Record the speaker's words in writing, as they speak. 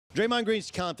Draymond Green's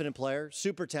a confident player,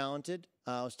 super talented.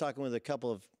 I was talking with a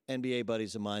couple of NBA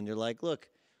buddies of mine. They're like, look,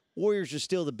 Warriors are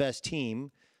still the best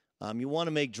team. You want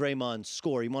to make Draymond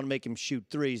score. You want to make him shoot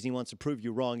threes, and he wants to prove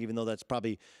you wrong, even though that's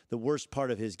probably the worst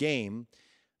part of his game.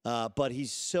 But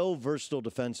he's so versatile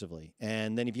defensively.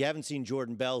 And then if you haven't seen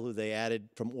Jordan Bell, who they added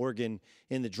from Oregon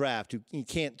in the draft, he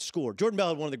can't score. Jordan Bell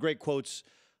had one of the great quotes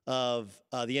of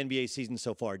the NBA season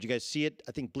so far. Did you guys see it?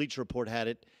 I think Bleacher Report had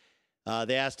it.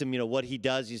 They asked him, what he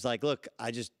does. He's like, look,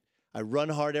 I run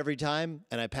hard every time,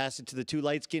 and I pass it to the two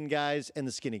light-skinned guys and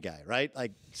the skinny guy, right?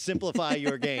 Like, simplify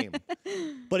your game.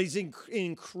 But he's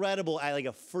incredible, like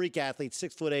a freak athlete,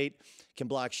 6'8", can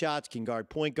block shots, can guard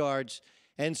point guards.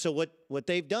 And so what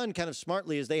they've done kind of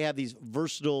smartly is they have these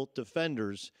versatile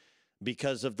defenders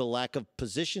because of the lack of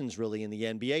positions, really, in the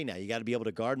NBA now. You got to be able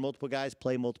to guard multiple guys,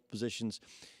 play multiple positions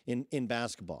in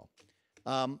basketball.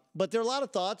 But there are a lot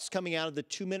of thoughts coming out of the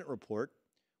 2-minute report,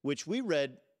 which we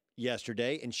read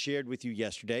yesterday and shared with you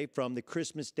yesterday from the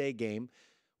Christmas Day game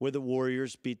where the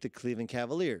Warriors beat the Cleveland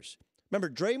Cavaliers. Remember,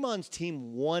 Draymond's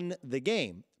team won the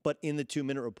game, but in the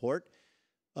 2-minute report,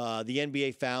 the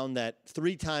NBA found that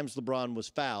 3 times LeBron was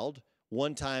fouled,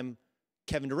 1 time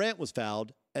Kevin Durant was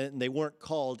fouled, and they weren't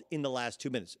called in the last 2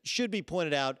 minutes. Should be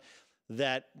pointed out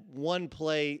that 1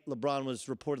 play LeBron was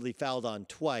reportedly fouled on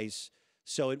twice,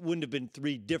 so it wouldn't have been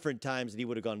 3 different times that he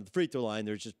would have gone to the free throw line.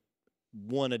 There's just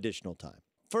 1 additional time.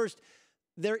 First,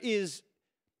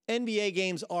 NBA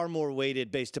games are more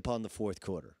weighted based upon the fourth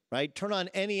quarter, right? Turn on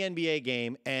any NBA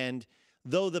game, and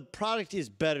though the product is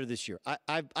better this year,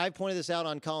 I've pointed this out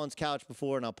on Colin's couch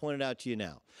before, and I'll point it out to you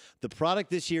now. The product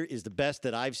this year is the best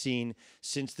that I've seen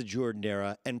since the Jordan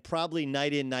era, and probably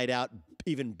night in, night out,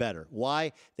 even better.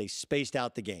 Why? They spaced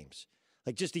out the games.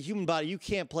 Like, just the human body, you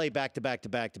can't play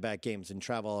back-to-back games and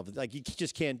travel all of it. Like, you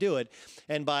just can't do it.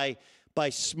 And by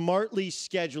smartly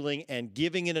scheduling and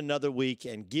giving it another week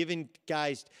and giving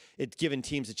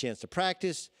teams a chance to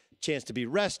practice, chance to be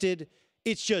rested,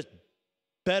 it's just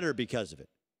better because of it.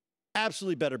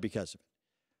 Absolutely better because of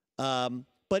it.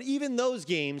 But even those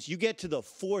games, you get to the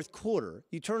fourth quarter,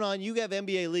 you turn on, you have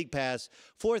NBA League Pass,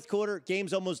 fourth quarter,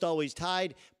 game's almost always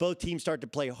tied, both teams start to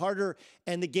play harder,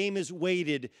 and the game is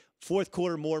weighted fourth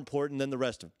quarter more important than the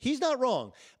rest of them. He's not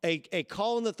wrong. A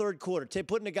call in the third quarter,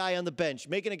 putting a guy on the bench,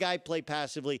 making a guy play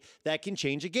passively, that can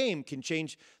change a game, can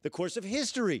change the course of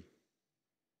history.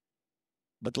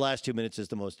 But the last 2 minutes is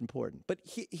the most important. But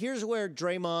here's where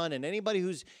Draymond and anybody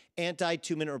who's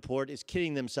anti-2-minute report is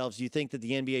kidding themselves. You think that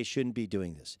the NBA shouldn't be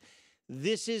doing this.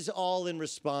 This is all in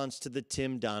response to the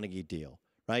Tim Donaghy deal,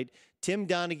 right? Tim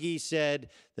Donaghy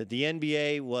said that the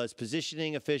NBA was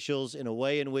positioning officials in a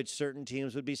way in which certain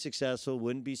teams would be successful,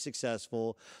 wouldn't be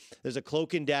successful. There's a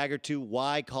cloak and dagger to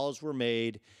why calls were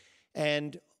made.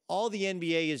 And all the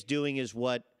NBA is doing is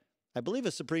what I believe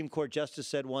a Supreme Court justice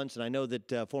said once, and I know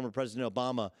that former President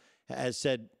Obama has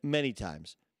said many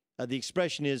times. The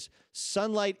expression is,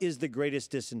 sunlight is the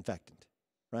greatest disinfectant,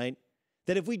 right?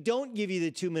 That if we don't give you the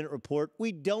 2-minute report,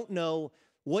 we don't know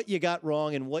what you got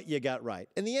wrong and what you got right.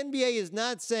 And the NBA is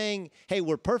not saying, hey,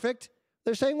 we're perfect.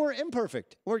 They're saying we're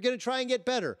imperfect. We're going to try and get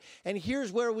better. And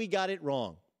here's where we got it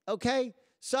wrong. Okay?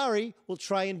 Sorry, we'll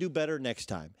try and do better next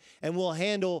time. And we'll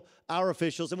handle our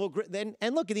officials. And look, in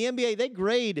the NBA, they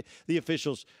grade the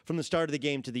officials from the start of the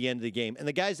game to the end of the game. And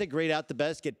the guys that grade out the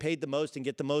best get paid the most and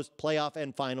get the most playoff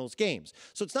and finals games.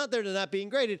 So it's not they're not being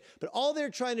graded, but all they're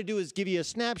trying to do is give you a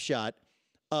snapshot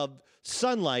of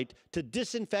sunlight to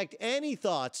disinfect any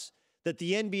thoughts that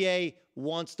the NBA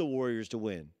wants the Warriors to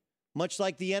win. Much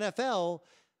like the NFL,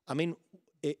 I mean,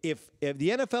 if the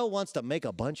NFL wants to make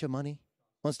a bunch of money,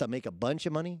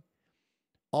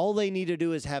 all they need to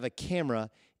do is have a camera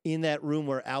in that room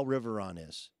where Al Riveron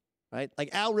is, right? Like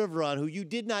Al Riveron, who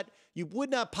you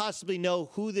would not possibly know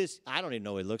who this, I don't even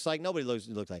know what he looks like. Nobody knows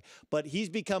what he looks like. But he's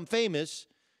become famous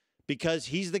because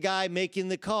he's the guy making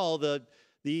the call,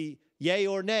 the yay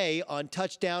or nay on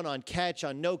touchdown, on catch,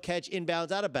 on no catch,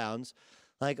 inbounds, out of bounds.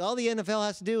 Like, all the NFL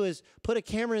has to do is put a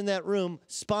camera in that room,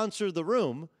 sponsor the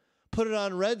room, put it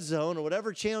on Red Zone or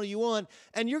whatever channel you want,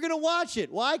 and you're going to watch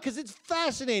it. Why? Because it's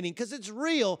fascinating, because it's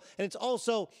real, and it's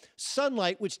also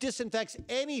sunlight, which disinfects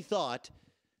any thought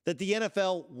that the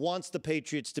NFL wants the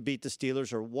Patriots to beat the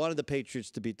Steelers or wanted the Patriots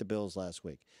to beat the Bills last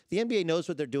week. The NBA knows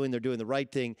what they're doing. They're doing the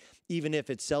right thing, even if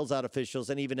it sells out officials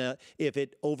and even if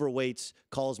it overweights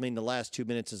calls made in the last 2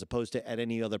 minutes as opposed to at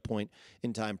any other point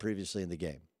in time previously in the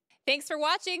game. Thanks for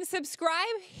watching. Subscribe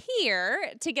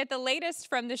here to get the latest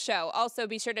from the show. Also,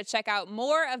 be sure to check out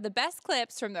more of the best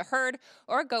clips from The Herd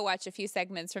or go watch a few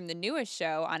segments from the newest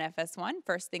show on FS1,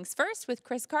 First Things First, with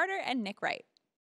Chris Carter and Nick Wright.